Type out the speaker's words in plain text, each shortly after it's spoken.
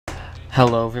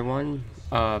Hello everyone,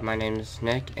 my name is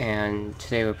Nick, and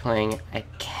today we're playing A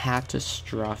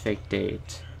Catastrophic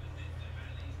Date.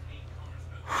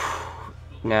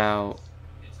 Now,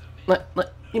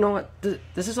 you know what,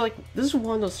 this is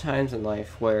one of those times in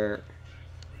life where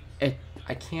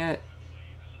I can't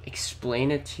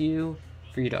explain it to you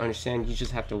for you to understand, you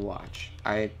just have to watch.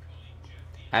 I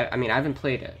mean, I haven't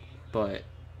played it, but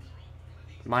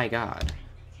my god.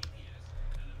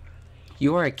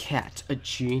 You are a cat, a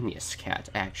genius cat,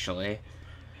 actually.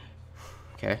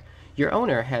 Okay. Your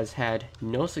owner has had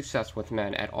no success with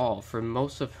men at all for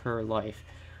most of her life,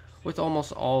 with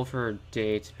almost all of her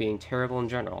dates being terrible in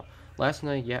general. Last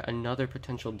night, yet another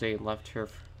potential date left her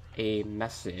a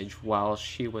message while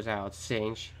she was out,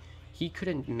 saying he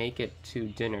couldn't make it to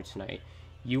dinner tonight.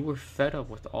 You were fed up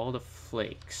with all the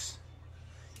flakes.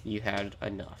 You had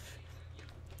enough.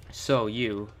 So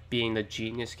you, being the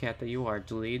genius cat that you are,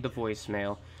 delete the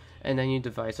voicemail, and then you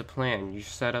devise a plan. You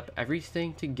set up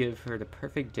everything to give her the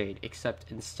perfect date,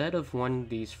 except instead of one of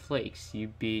these flakes,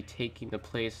 you'd be taking the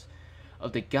place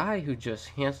of the guy who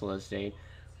just canceled his date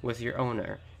with your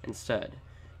owner instead.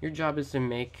 Your job is to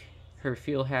make her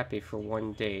feel happy for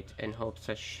one date in hopes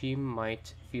that she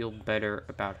might feel better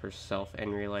about herself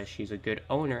and realize she's a good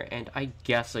owner and I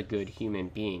guess a good human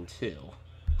being too.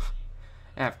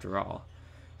 After all.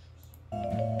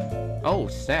 Oh,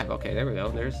 snap. Okay, there we go.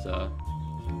 There's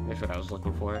what I was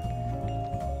looking for.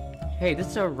 Hey,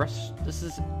 this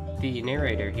is the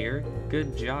narrator here.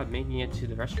 Good job making it to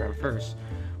the restaurant first.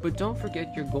 But don't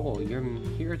forget your goal. You're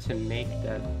here to make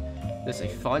this a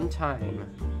fun time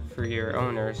for your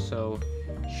owner so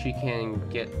she can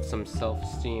get some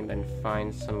self-esteem and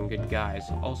find some good guys.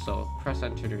 Also, press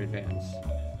enter to advance.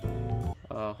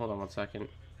 Hold on one second.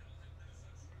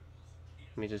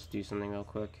 Let me just do something real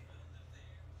quick.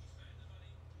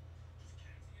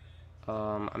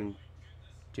 I'm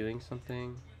doing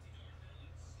something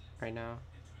right now.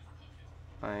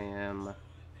 I am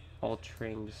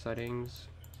altering the settings.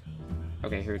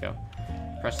 Okay, here we go.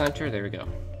 Press enter, there we go.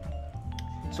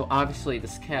 So obviously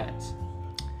this cat,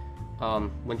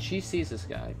 when she sees this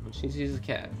guy, when she sees a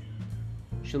cat,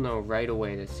 she'll know right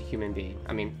away that it's a human being.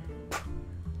 I mean,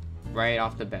 right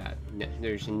off the bat.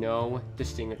 There's no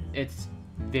it's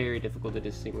very difficult to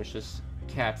distinguish this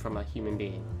cat from a human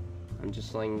being. I'm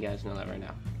just letting you guys know that right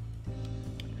now.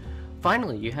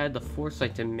 Finally, you had the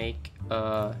foresight to make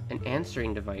an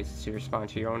answering device to respond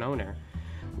to your own owner.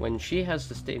 When she has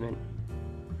the statement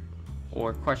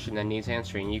or question that needs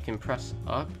answering, you can press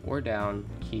up or down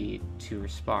key to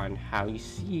respond how you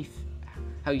see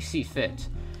fit.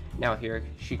 Now here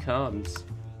she comes.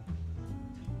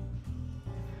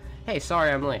 Hey, sorry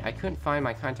I'm late. I couldn't find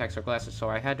my contacts or glasses, so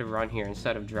I had to run here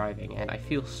instead of driving, and I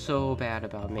feel so bad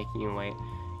about making you wait.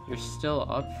 You're still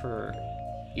up for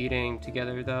eating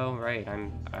together though, right?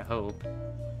 I hope.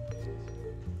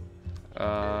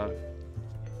 Oh.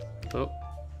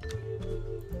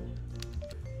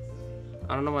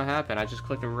 I don't know what happened. I just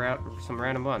clicked some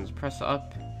random buttons. Press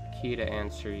up key to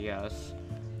answer yes.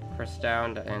 Press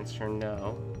down to answer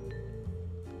no.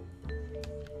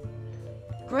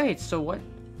 Great, so what?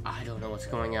 I don't know what's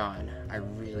going on. I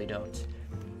really don't.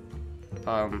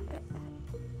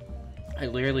 I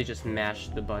literally just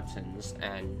mashed the buttons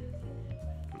and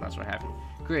that's what happened.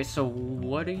 Great, so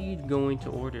what are you going to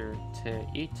order to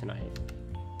eat tonight?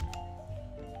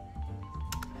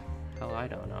 Hell, I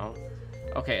don't know.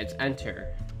 Okay, it's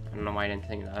enter. I don't know why I didn't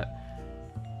think of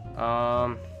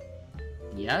that.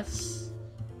 Yes?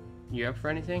 You up for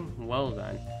anything? Well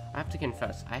then, I have to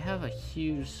confess, I have a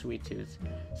huge sweet tooth,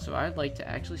 so I'd like to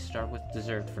actually start with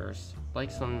dessert first. Like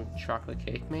some chocolate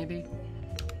cake, maybe?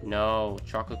 No,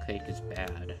 chocolate cake is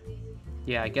bad.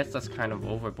 Yeah, I guess that's kind of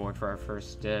overboard for our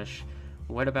first dish.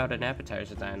 What about an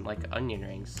appetizer then, like onion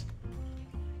rings?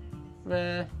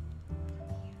 Do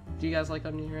you guys like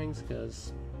onion rings?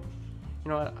 Because,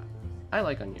 you know what, I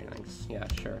like onion rings. Yeah,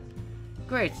 sure.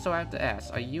 Great, so I have to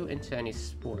ask, are you into any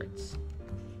sports?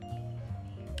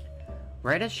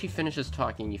 Right as she finishes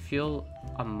talking, you feel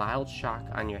a mild shock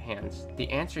on your hands. The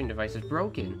answering device is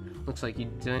broken. Looks like you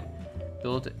didn't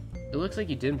build it. It looks like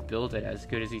you didn't build it as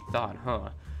good as you thought, huh?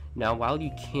 Now, while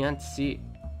she can't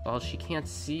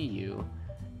see you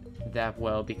that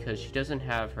well because she doesn't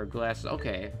have her glasses.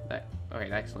 Okay, that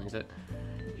explains it.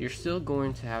 You're still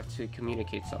going to have to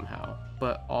communicate somehow,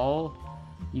 but all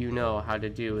you know how to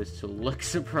do is to look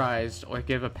surprised or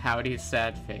give a pouty,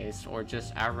 sad face or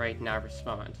just outright not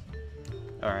respond.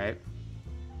 Alright.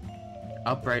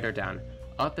 Up, right, or down?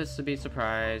 Up is to be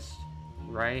surprised,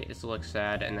 right is to look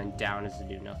sad, and then down is to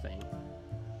do nothing.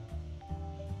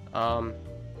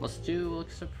 Let's do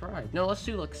look surprised. No, let's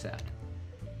do look sad.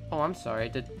 Oh, I'm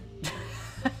sorry.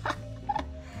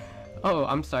 Oh,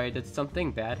 I'm sorry, did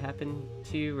something bad happen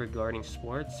to you regarding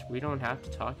sports? We don't have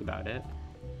to talk about it.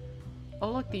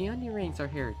 Oh look, the onion rings are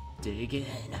here. Dig in.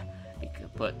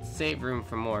 But save room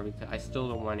for more because I still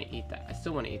don't want to eat that. I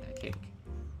still want to eat that cake.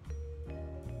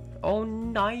 Oh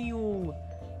no! You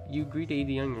agreed to eat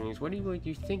the onion rings. What are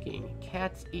you thinking?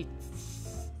 Cats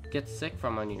get sick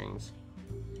from onion rings.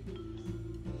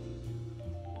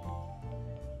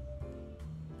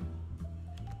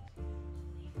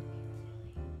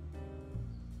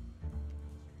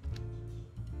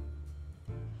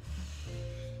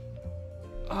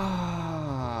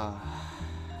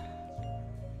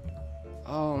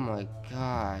 Oh my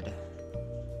god.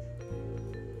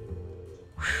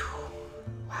 Whew.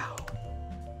 Wow.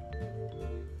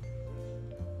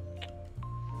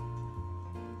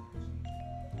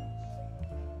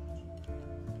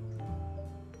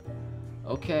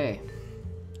 Okay.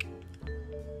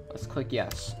 Let's click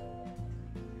yes.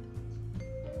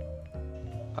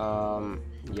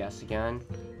 Yes again.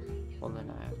 Well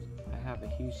then I have a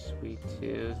huge sweet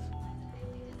tooth.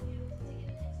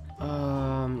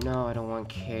 No, I don't want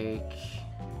cake.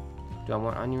 Do I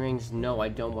want onion rings? No, I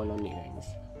don't want onion rings.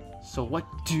 So what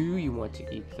do you want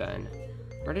to eat then?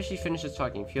 Where does she finish this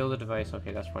talking? Feel the device.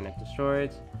 Okay, that's one it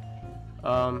destroyed.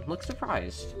 Look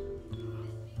surprised.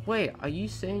 Wait, are you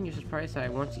saying you're surprised that I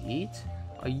want to eat?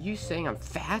 Are you saying I'm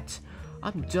fat?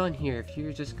 I'm done here if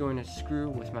you're just going to screw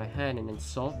with my head and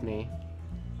insult me.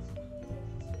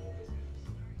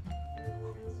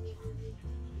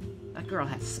 That girl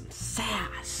has some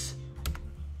sass.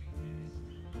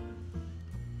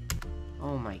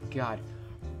 Oh my god.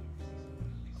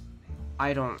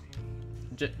 I don't...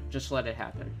 Just let it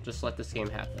happen. Just let this game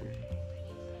happen.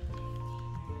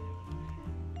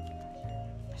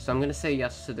 So I'm gonna say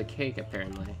yes to the cake,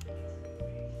 apparently.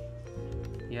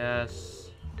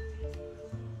 Yes.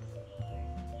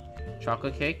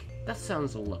 Chocolate cake? That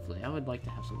sounds lovely. I would like to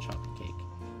have some chocolate cake.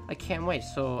 I can't wait.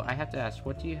 So I have to ask,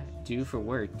 what do you do for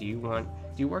work? Do you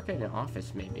work at an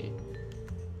office, maybe?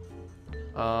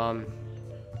 At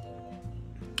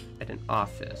an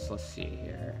office. Let's see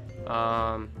here.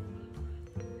 No,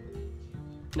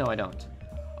 I don't.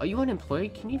 Are you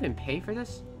unemployed? Can you even pay for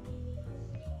this?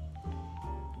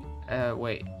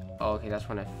 Wait. Oh, okay, that's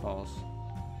when it falls.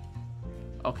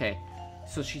 Okay,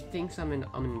 so she thinks I'm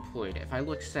unemployed. If I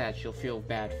look sad, she'll feel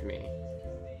bad for me.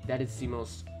 That is the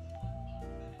most...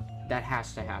 That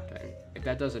has to happen. If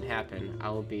that doesn't happen,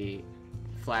 I will be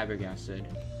flabbergasted.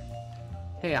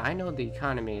 Hey, I know the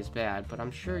economy is bad, but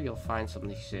I'm sure you'll find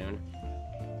something soon.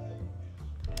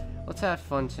 Let's have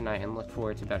fun tonight and look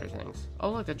forward to better things.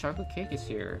 Oh look, the chocolate cake is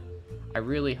here. I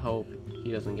really hope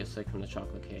he doesn't get sick from the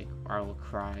chocolate cake, or I will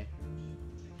cry.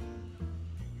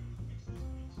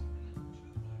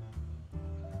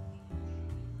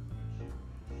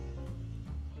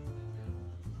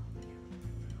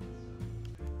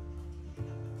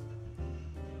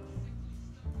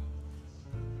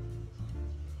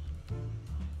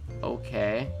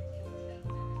 Okay.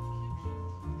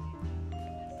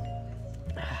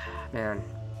 Man,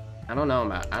 I don't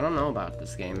know about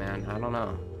this game, man. I don't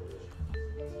know.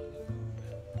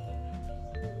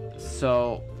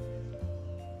 So,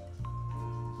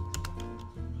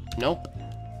 nope.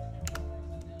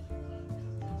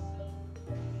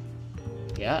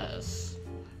 Yes.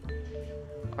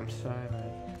 I'm sorry.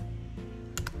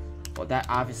 Well, that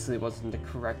obviously wasn't the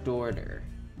correct order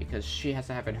because she has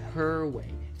to have it her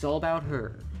way. It's all about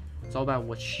her. It's all about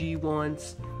what she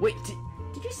wants. Wait,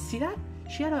 did you see that?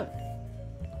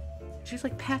 She's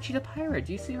like Patchy the Pirate.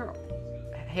 Do you see her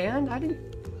hand? I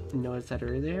didn't notice that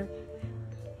earlier.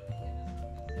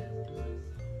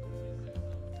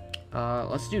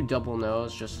 Let's do double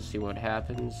nose just to see what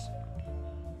happens.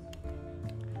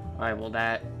 Alright, well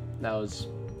that was,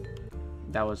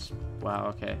 wow,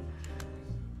 okay.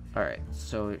 Alright,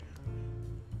 so,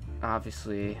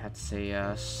 obviously, I had to say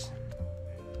yes.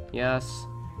 Yes.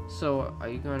 So, are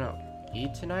you gonna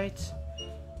eat tonight?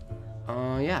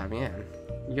 Yeah, man.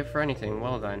 You're for anything,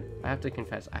 well done. I have to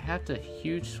confess, I have the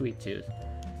huge sweet tooth.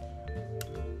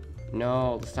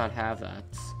 No, let's not have that.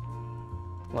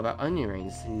 What about onion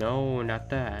rings? No, not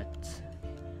that.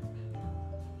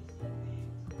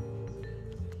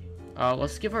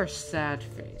 Let's give her a sad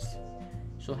face.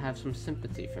 She'll have some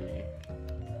sympathy for me.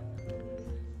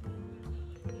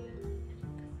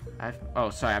 Oh,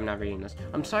 sorry, I'm not reading this.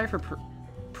 I'm sorry for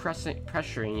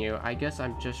pressuring you. I guess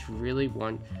I'm just really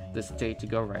want this date to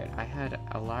go right. I had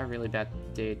a lot of really bad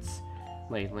dates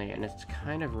lately, and it's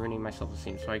kind of ruining my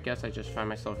self-esteem. So I guess I just find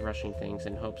myself rushing things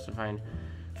in hopes to find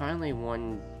finally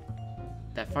one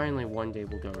day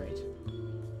will go right.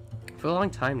 For a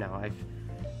long time now, I've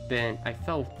I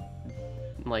felt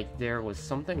like there was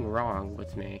something wrong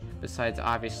with me, besides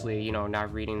obviously, you know,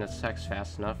 not reading the text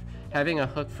fast enough, having a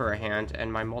hook for a hand,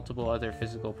 and my multiple other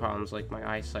physical problems like my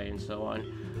eyesight and so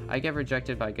on. I get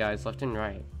rejected by guys left and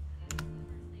right.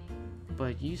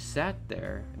 But you sat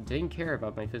there, didn't care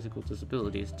about my physical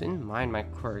disabilities, didn't mind my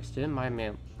quirks, didn't mind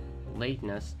my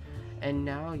lateness, and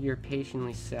now you're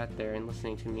patiently sat there and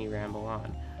listening to me ramble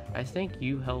on. I think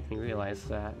you helped me realize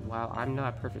that while I'm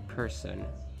not a perfect person,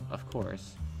 of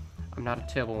course, I'm not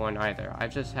a terrible one either.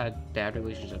 I've just had bad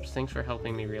relationships. Thanks for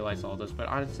helping me realize all this, but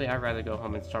honestly, I'd rather go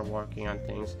home and start working on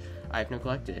things I've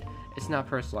neglected. It's not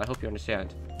personal, I hope you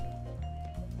understand.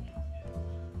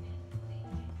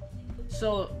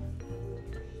 So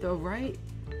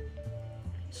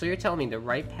you're telling me the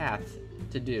right path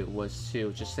to do was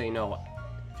to just say no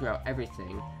throughout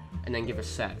everything and then give a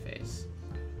sad face.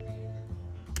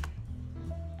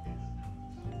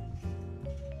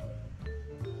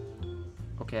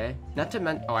 Okay. Not to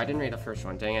mention, oh, I didn't read the first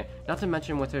one, dang it. Not to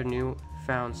mention with her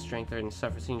newfound strength and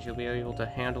self-esteem, she'll be able to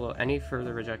handle any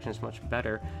further rejections much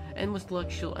better, and with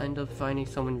luck she'll end up finding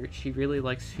someone she really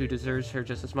likes who deserves her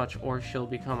just as much, or she'll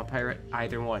become a pirate,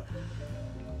 either one.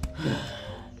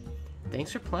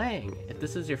 Thanks for playing. If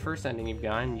this is your first ending you've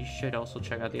gotten, you should also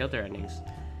check out the other endings.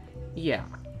 Yeah,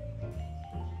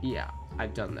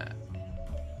 I've done that.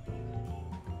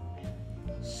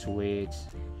 Sweet.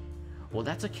 Well,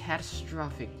 that's A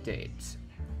Catastrophic Date.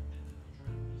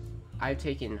 I've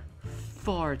taken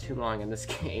far too long in this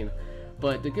game,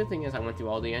 but the good thing is I went through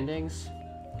all the endings,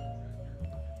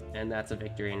 and that's a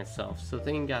victory in itself. So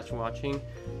thank you guys for watching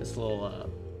this little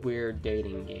weird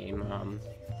dating game.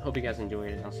 Hope you guys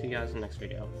enjoyed it, and I'll see you guys in the next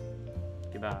video.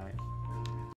 Goodbye.